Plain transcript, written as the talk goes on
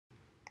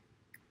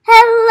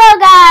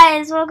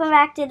welcome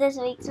back to this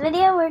week's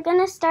video. We're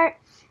gonna start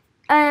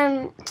a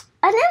new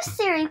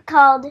series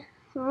called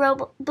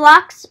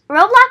Roblox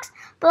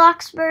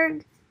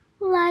Bloxburg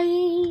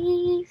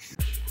Life.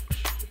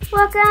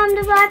 Welcome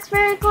to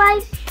Bloxburg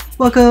Life.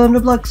 Welcome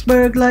to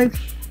Bloxburg Life.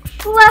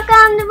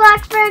 Welcome to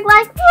Bloxburg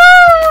Life.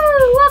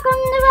 Woo!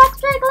 Welcome to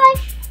Bloxburg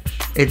Life.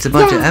 It's a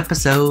bunch of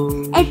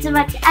episodes. It's a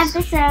bunch of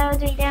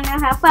episodes. We don't know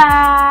how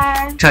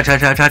far. Cha cha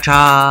cha cha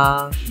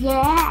cha.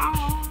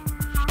 Yeah.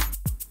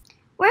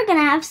 We're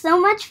gonna have so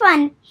much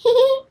fun.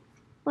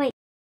 Wait.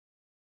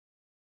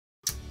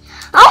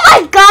 Oh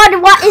my god,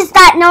 what is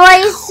that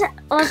noise?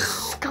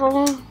 Let's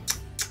go.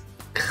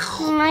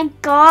 Oh my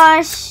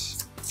gosh.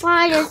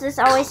 Why does this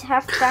always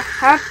have to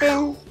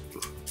happen?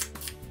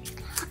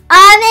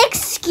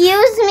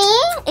 Excuse me?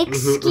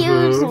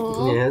 Excuse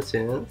me. Yes,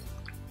 yes.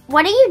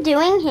 What are you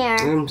doing here?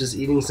 I'm just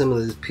eating some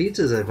of these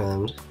pizzas I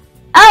found.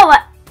 Oh,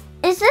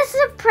 is this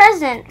a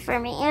present for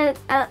me?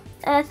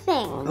 A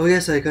thing? Oh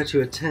yes, I got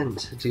you a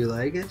tent. Do you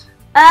like it?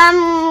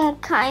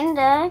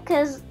 Kinda,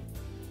 cause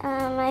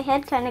my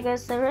head kinda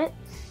goes through it.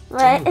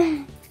 But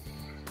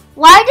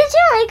why did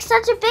you make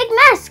such a big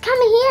mess?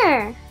 Come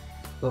here.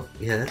 Oh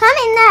yes. Come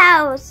in the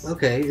house.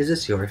 Okay, is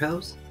this your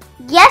house?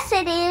 Yes,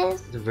 it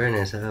is. It's a very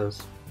nice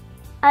house.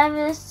 I have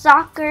a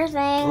soccer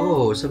thing.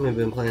 Oh, somebody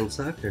been playing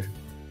soccer.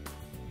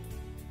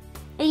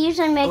 It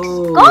usually makes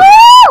Oh.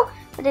 go,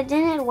 but it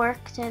didn't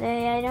work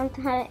today. I don't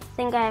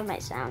think I have my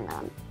sound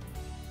on.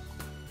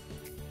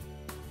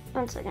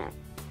 1 second.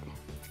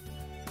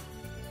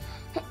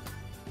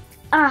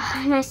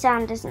 My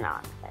sound is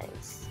not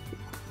nice.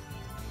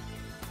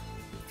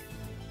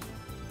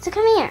 So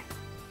come here.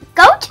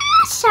 Go to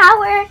the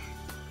shower.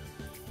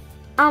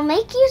 I'll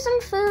make you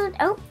some food.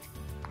 Oh,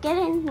 get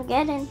in,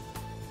 get in.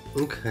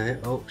 Okay.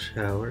 Oh,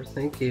 shower.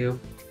 Thank you.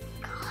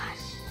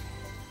 Gosh.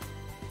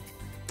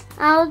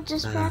 I'll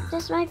just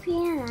practice my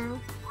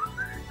piano.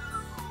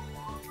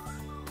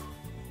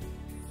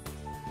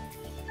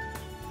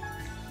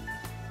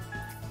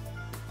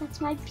 That's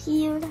my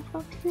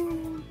beautiful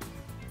piano.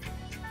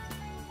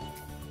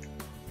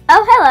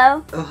 Oh,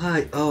 hello. Oh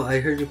hi. Oh, I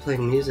heard you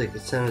playing music.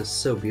 It sounded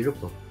so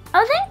beautiful.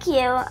 Oh, thank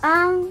you.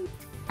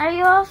 Are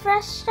you all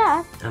freshed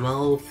up? I'm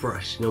all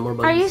fresh. No more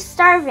bugs. Are you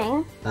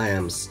starving? I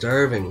am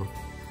starving.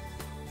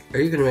 Are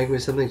you gonna make me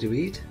something to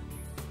eat?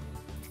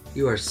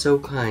 You are so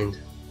kind.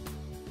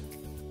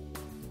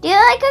 Do you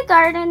like a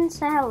garden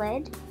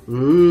salad?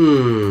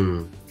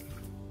 Mmm.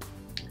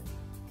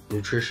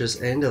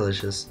 Nutritious and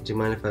delicious. Do you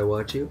mind if I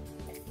watch you?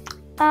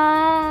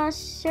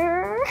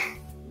 Sure.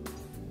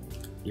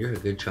 You're a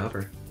good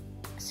chopper.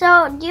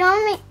 So, do you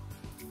want me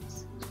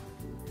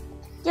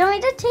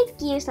to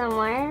take you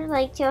somewhere,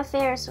 like to a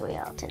Ferris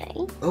wheel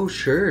today? Oh,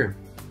 sure.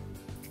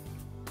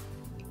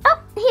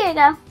 Oh, here you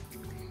go.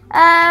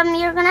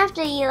 You're gonna have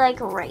to eat like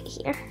right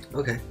here.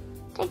 Okay.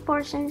 Take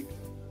portion.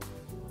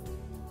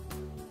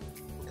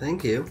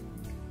 Thank you.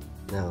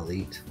 Now I'll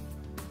eat.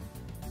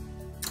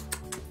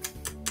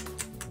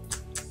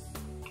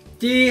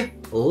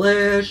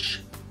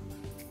 Delish.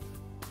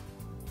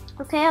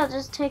 Okay, I'll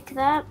just take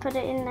that, put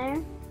it in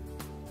there.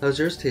 How's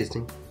yours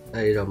tasting? I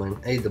ate all mine.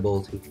 I ate the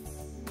bowl too.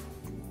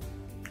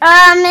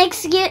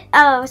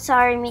 Oh,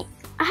 sorry, me.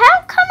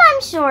 How come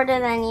I'm shorter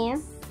than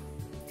you?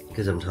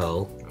 Because I'm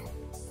tall.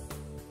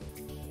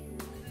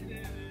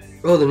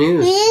 Oh, the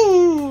news.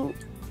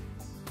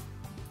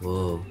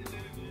 Whoa.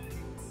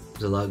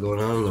 There's a lot going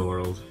on in the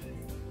world.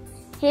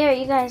 Here,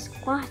 you guys,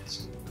 watch.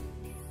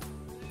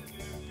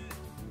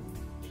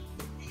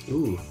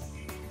 Ooh.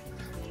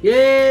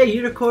 Yay,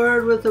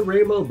 unicorn with a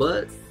rainbow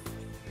butt.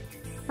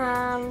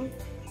 Oh,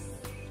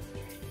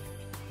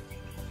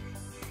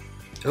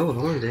 I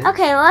wanted it.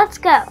 Okay, let's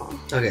go.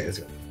 Okay, let's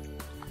go.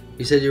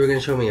 You said you were going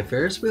to show me a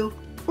Ferris wheel?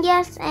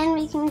 Yes, and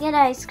we can get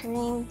ice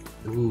cream.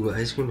 Ooh,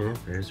 ice cream and a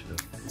Ferris wheel.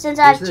 Since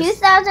I have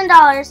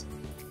 $2,000.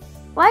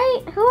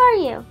 Why? Who are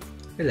you?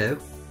 Hello.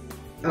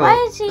 Oh, Why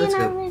is he in let's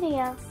our go.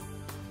 video?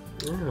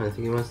 Oh, I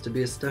think he wants to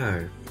be a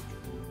star.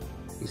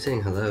 He's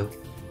saying hello.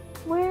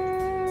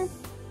 Where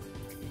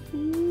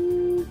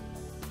YouTubers?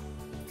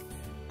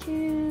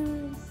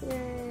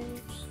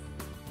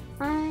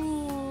 I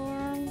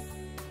am.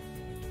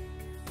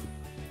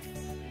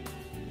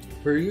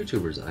 We're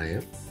YouTubers, I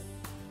am.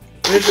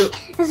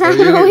 Is that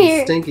you're getting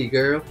weird? stinky,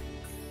 girl.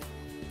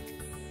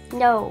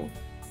 No.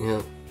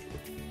 Yeah.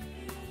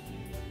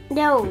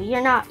 No,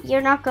 you're not.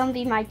 You're not gonna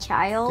be my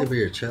child. Can't be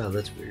your child,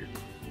 that's weird.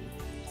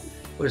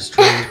 What a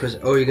strange question.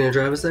 Oh, you're gonna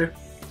drive us there?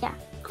 Yeah.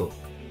 Cool.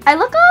 I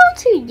look a little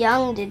too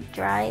young to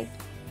drive.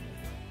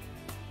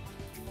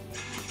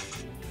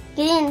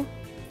 Get in.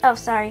 Oh,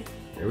 sorry.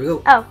 There we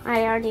go. Oh,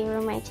 I already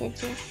roommated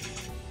you.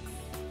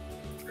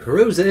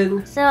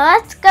 Cruising. So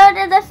let's go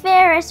to the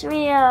Ferris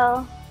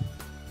wheel.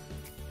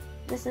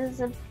 This is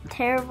a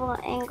terrible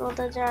angle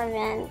to drive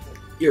in.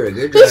 You're a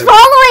good driver. He's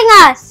following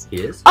us! He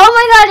is? Oh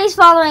my god, he's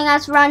following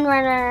us. Run,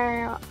 run,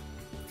 run, run.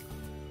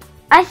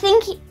 I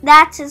think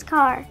that's his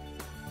car.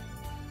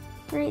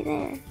 Right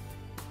there.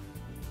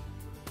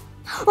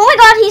 Oh my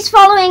god, he's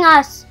following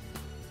us.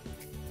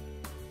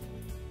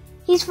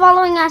 He's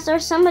following us, or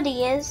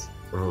somebody is.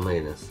 Oh my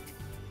goodness.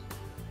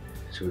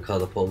 Should we call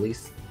the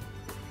police?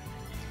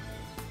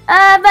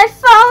 My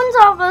phone's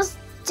almost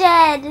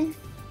dead.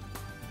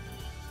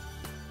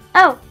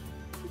 Oh.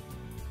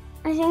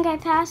 I think I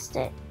passed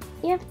it.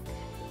 Yep.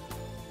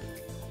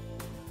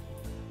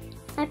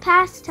 I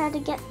passed how to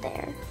get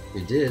there.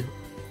 You did?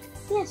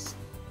 Yes.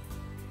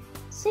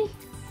 See?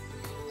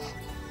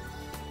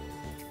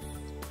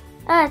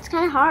 Oh, it's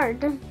kind of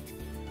hard.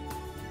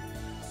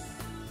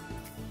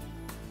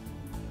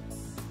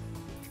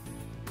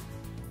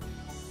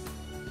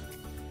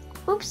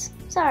 Oops,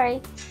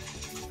 sorry.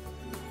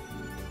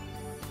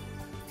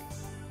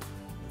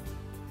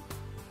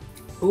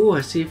 Oh,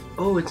 I see.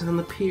 Oh, it's on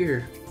the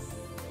pier.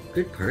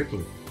 Good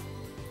parking.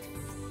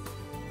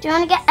 Do you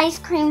want to get ice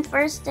cream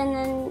first and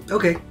then...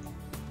 Okay.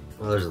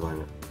 Oh, there's a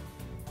line.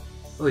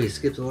 Oh, you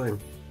skipped the line.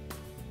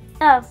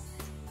 Oh,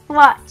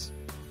 watch.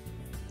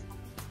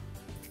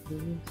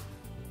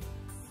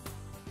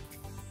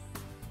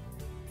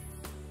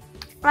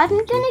 I'm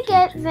gonna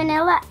get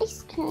vanilla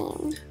ice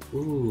cream.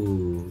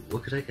 Ooh,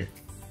 what could I get?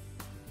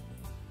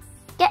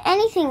 Get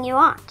anything you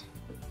want.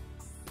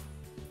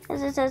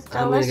 Because it says delicious.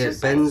 I'm gonna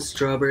get Ben's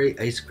strawberry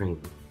ice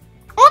cream.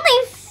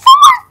 Only $4!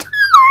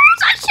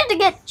 I should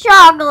get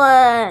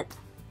chocolate.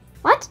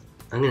 What?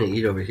 I'm gonna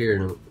eat over here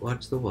and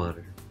watch the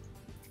water.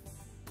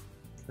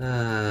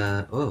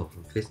 Oh,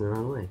 I'm facing the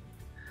wrong way.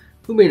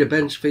 Who made a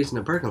bench facing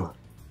a parking lot?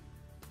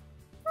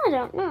 I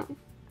don't know.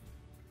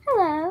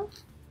 Hello.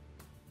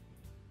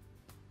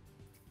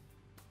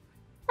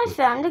 I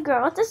found a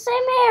girl with the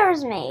same hair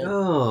as me.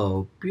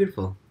 Oh,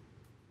 beautiful.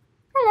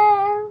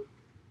 Hello.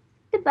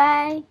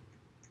 Goodbye.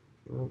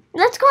 Well,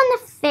 let's go on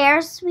the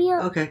Ferris wheel.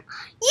 okay.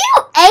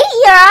 You ate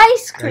your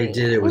ice cream. I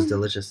did. It was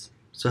delicious.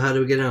 So how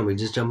do we get on? We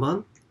just jump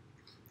on?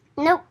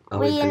 Nope. Oh,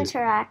 we wait,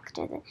 interact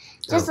with it.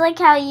 Just like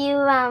how you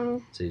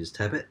So you just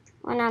tap it?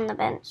 went on the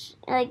bench.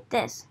 Like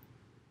this.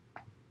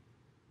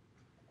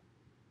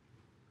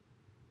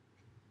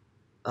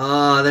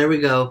 Oh, there we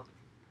go.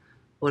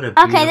 What a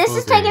beautiful Okay, this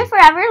is day. taking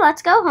forever.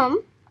 Let's go home.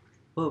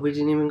 Well, we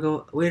didn't even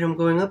go. Wait, I'm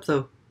going up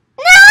though.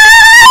 No!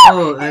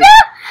 Oh,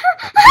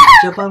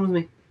 jump on with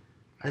me.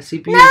 I see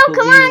beautiful No,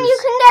 come on, views. you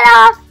can get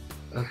off.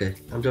 Okay,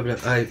 I'm jumping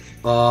up.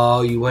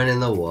 Oh, you went in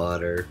the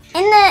water.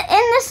 In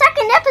the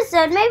second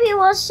episode, maybe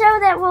we'll show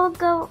that we'll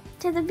go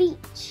to the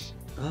beach.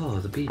 Oh,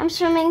 the beach. I'm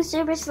swimming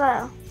super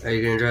slow. Are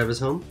you gonna drive us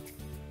home?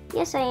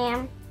 Yes, I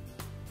am.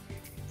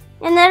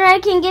 And then I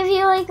can give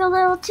you like a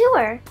little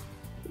tour.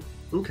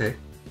 Okay.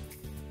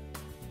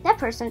 That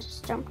person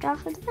just jumped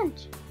off of the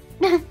bench.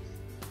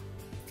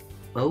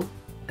 Oh,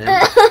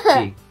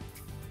 M-G.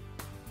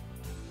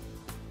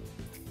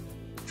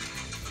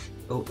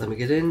 Oh, let me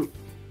get in.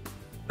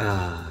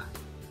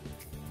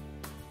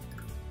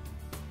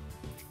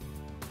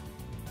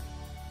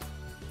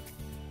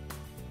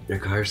 Your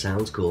car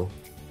sounds cool.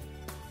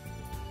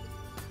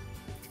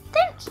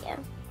 Thank you.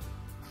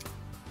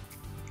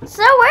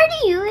 So where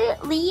do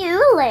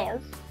you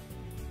live?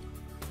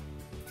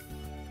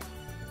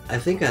 I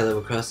think I live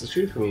across the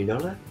street from you,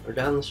 don't I? Or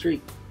down the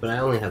street. But I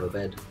only have a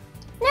bed.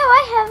 No,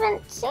 I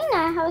haven't seen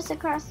a house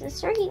across the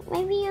street.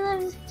 Maybe you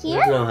live here?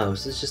 There's no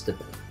house, it's just a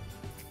bed.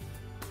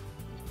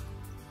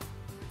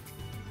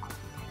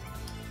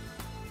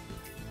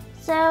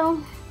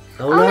 So...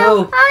 Oh,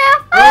 no! Oh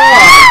no!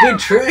 Oh, good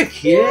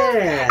trick!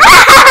 Yeah!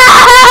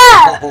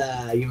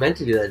 You meant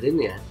to do that,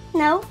 didn't you?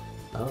 No,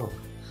 Oh.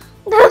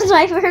 that was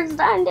my first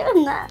time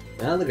doing that.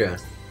 Down the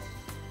grass.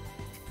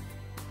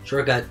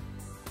 Shortcut.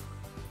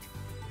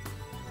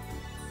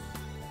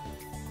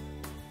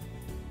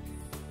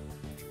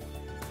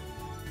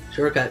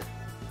 Shortcut.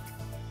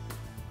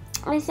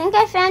 I think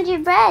I found your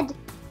bed.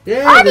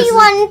 Yeah, Audee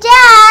won,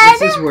 Dad!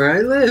 this is where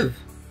I live.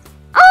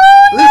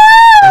 Oh Look, no!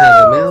 I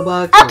have a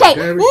mailbox. Okay, a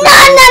no, garbage no,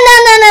 can. no, no,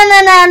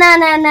 no, no, no,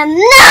 no, no,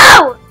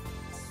 no!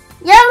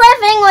 You're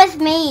living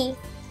with me.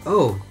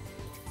 Oh,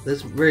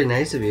 that's very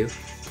nice of you.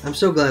 I'm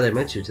so glad I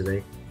met you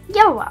today.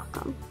 You're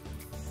welcome.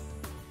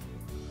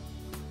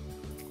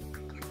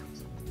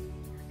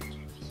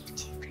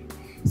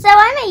 So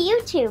I'm a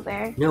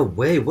YouTuber. No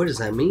way, what does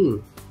that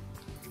mean?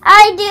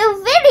 I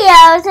do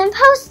videos and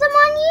post them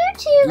on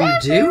YouTube You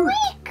every do?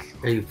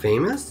 week. Are you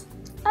famous?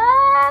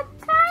 Kinda.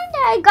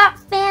 I got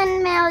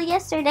fan mail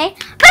yesterday.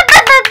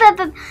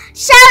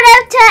 Shout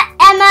out to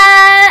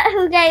Emma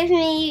who gave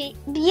me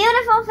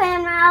beautiful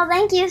fan mail.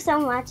 Thank you so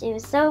much. It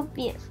was so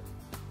beautiful.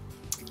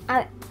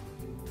 Okay.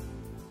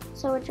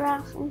 So we're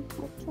driving.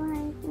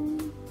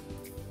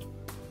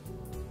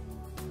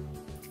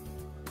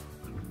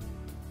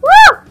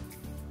 Woo!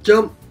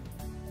 Jump!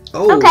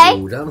 Oh,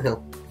 Okay.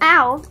 downhill.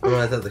 Ow. Oh,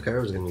 I thought the car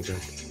was going to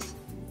jump.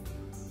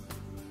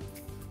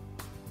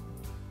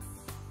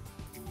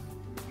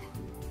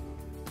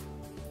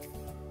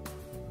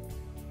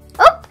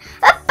 Oop.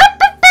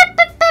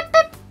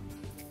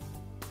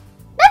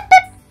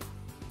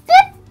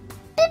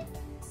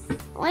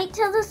 Wait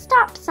till the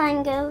stop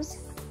sign goes.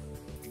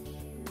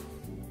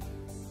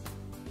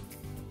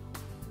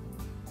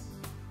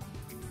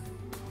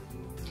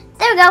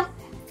 There we go.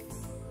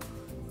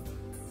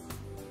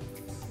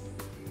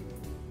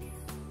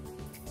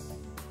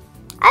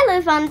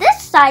 live on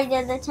this side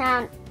of the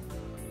town.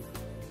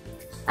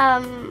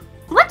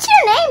 What's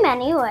your name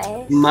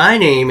anyway? My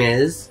name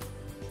is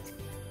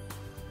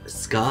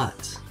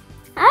Scott.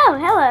 Oh,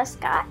 hello,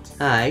 Scott.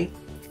 Hi.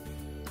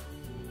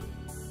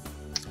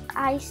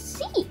 I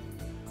see.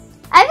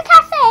 I have a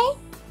cafe.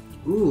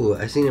 Ooh,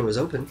 I seen it was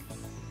open.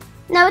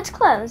 No, it's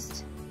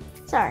closed.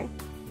 Sorry.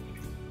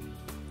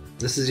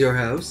 This is your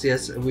house?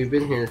 Yes, we've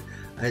been here.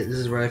 This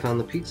is where I found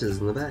the pizzas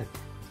in the bag.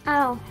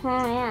 Oh,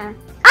 yeah.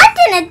 I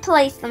didn't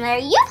place them there.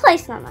 You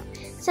placed them there.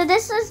 So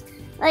this is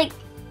like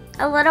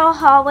a little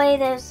hallway.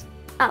 There's,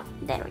 oh,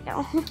 there we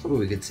go. Ooh,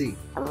 we could see.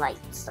 A light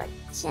switch,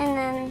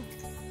 and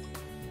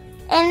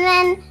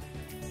then,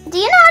 do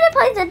you know how to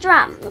play the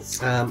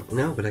drums?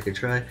 No, but I could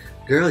try.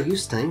 Girl, you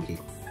stanky.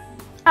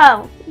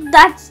 Oh,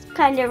 that's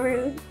kind of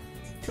rude,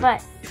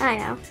 but I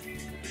know.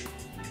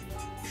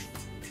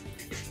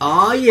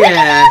 Oh Look at yeah.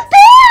 that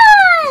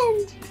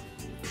band!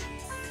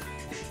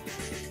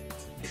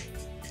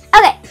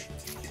 Okay,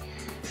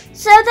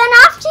 so then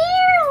off to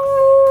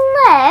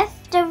your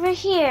left over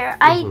here,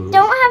 I don't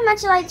have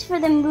much lights for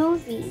the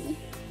movie.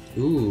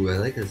 Ooh, I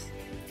like this.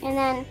 And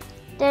then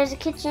there's a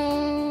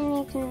kitchen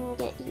you can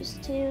get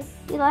used to.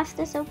 You left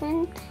this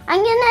open.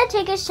 I'm gonna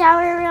take a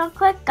shower real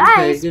quick.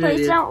 Guys, good please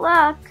idea. don't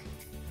look.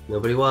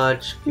 Nobody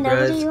watch. Keep your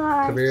Nobody eyes.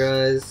 watch. Cover your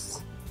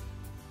eyes.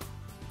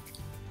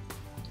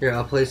 Here,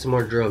 I'll play some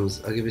more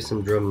drums. I'll give you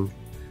some drum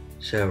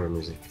shower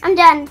music. I'm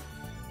done.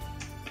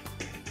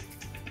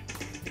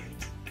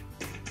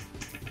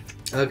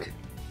 Okay.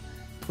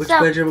 Which So-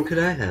 bedroom could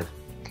I have?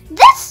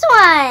 This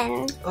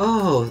one!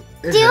 Oh,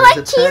 it Do you has like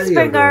a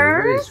patio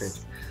door. Very cheeseburgers? strange.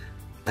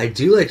 I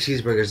do like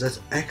cheeseburgers. That's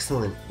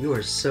excellent. You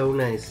are so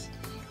nice.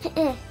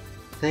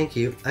 Thank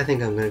you. I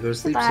think I'm gonna go to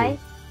sleep Goodbye.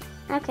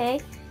 Okay.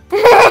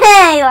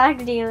 I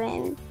locked you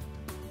in. soon.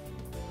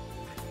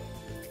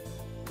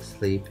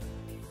 Sleep.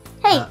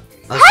 Hey, I'll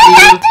I see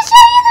have you. to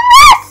show you the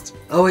rest!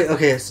 Oh wait,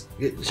 okay.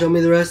 Show me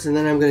the rest, and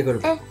then I'm gonna go to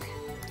bed.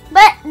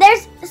 But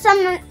there's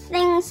some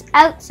things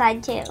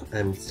outside too.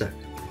 I'm stuck.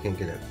 I can't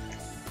get out.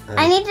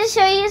 I need to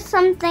show you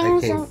some I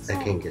things can't. outside.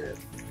 I can't get out.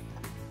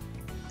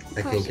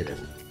 I can't get out.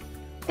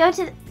 Go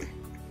to the...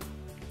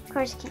 Of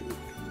course you can.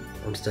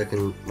 I'm stuck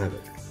in my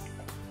bed.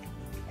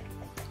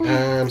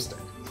 I'm stuck.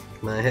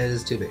 My head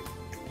is too big.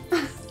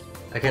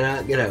 I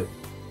cannot get out.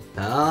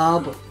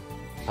 Help!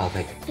 Oh,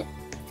 thank you.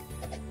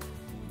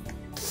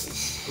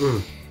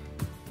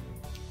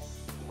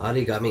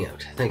 Audee got me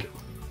out. Thank you.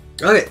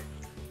 Okay.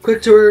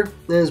 Quick tour.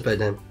 Then it's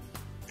bedtime.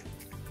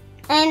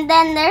 And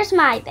then there's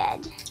my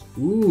bed.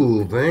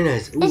 Ooh, very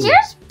nice. Ooh. Is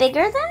yours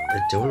bigger than mine?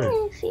 A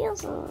donut. It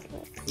feels a little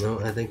bit. No,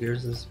 I think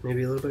yours is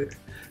maybe a little bigger.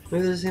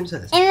 Maybe they're the same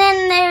size. And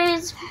then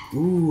there's...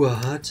 Ooh, a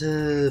hot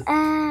tub.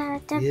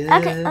 Yeah.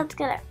 Okay, let's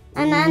get it.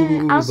 And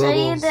then I'll show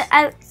you the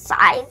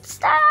outside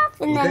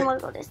stuff, and then we'll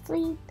go to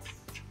sleep.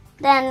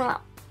 Then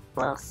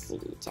we'll see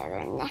each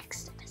other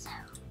next episode.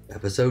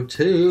 Episode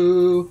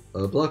 2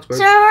 of Bloxburg.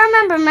 So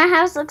remember, my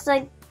house looks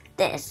like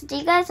this. Do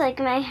you guys like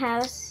my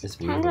house? It's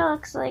It kind beautiful. of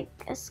looks like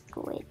a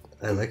squid.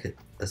 I like it.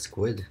 A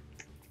squid.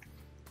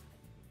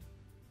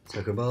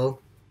 Soccer ball.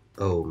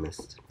 Oh,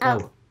 missed.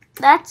 Oh.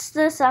 That's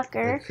the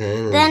sucker. Okay,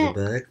 there's Then-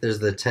 the back. There's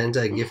the tent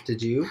I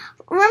gifted you.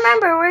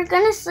 Remember, we're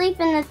gonna sleep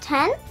in the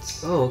tent,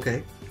 Oh,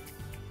 okay.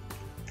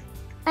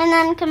 and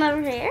then come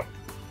over here.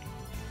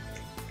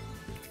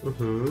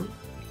 Mm-hmm.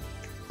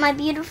 My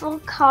beautiful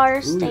car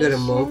Ooh, station. you got a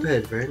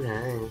moped. Very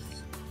nice.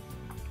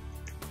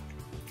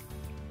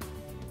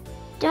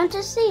 Don't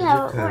just see Your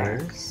how it car.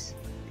 works.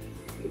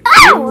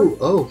 Ow! Ooh,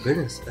 oh,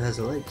 goodness. It has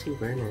a light, too.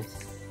 Very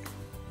nice.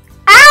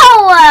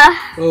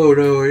 Ow! Oh,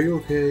 no. Are you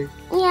okay?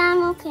 Yeah,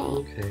 I'm okay.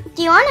 Okay.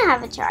 Do you want to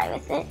have a try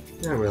with it?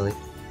 Not really.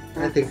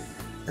 I think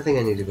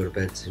I need to go to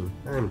bed soon.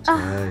 I'm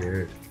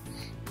tired.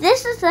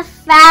 This is the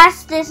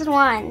fastest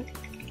one.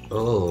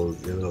 Oh,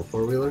 your little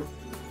four-wheeler?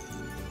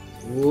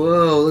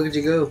 Whoa, look at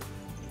you go.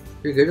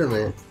 You're good on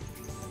that.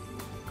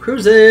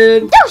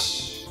 Cruising!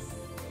 Doosh!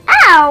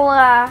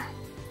 Ow!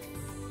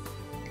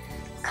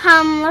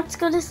 Come, let's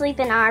go to sleep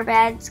in our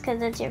beds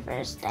because it's your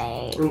first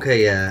day.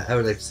 Okay, yeah, I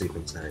would like to sleep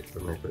inside for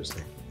my first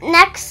day. In the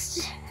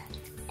next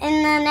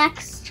And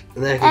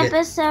then I can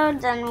episode,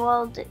 then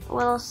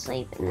we'll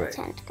sleep in the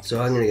tent. so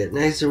I'm gonna get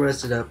nice and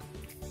rested up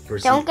for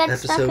Don't get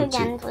episode stuck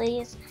again,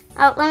 please.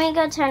 Oh, let me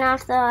go turn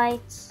off the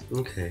lights. 2.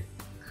 Okay.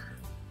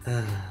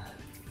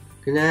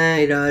 Good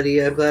night,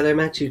 Audee. I'm glad I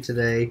met you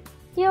today.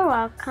 You're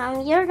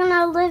welcome. You're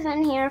gonna live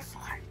in here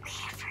forever.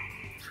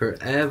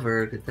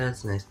 Forever.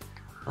 That's nice.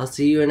 I'll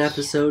see you in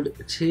episode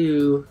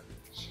 2.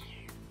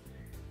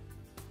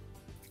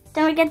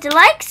 Don't forget to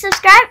like,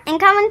 subscribe, and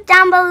comment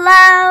down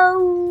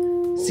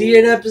below. See you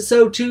in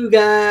episode 2,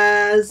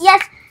 guys.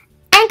 Yes,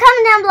 and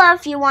comment down below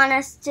if you want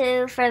us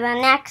to, for the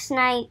next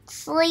night,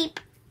 sleep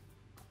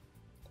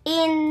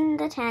in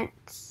the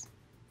tents.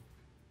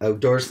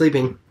 Outdoor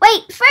sleeping.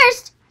 Wait,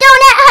 first,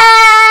 donut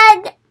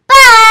hug!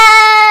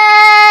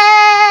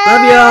 Bye!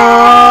 Love y'all.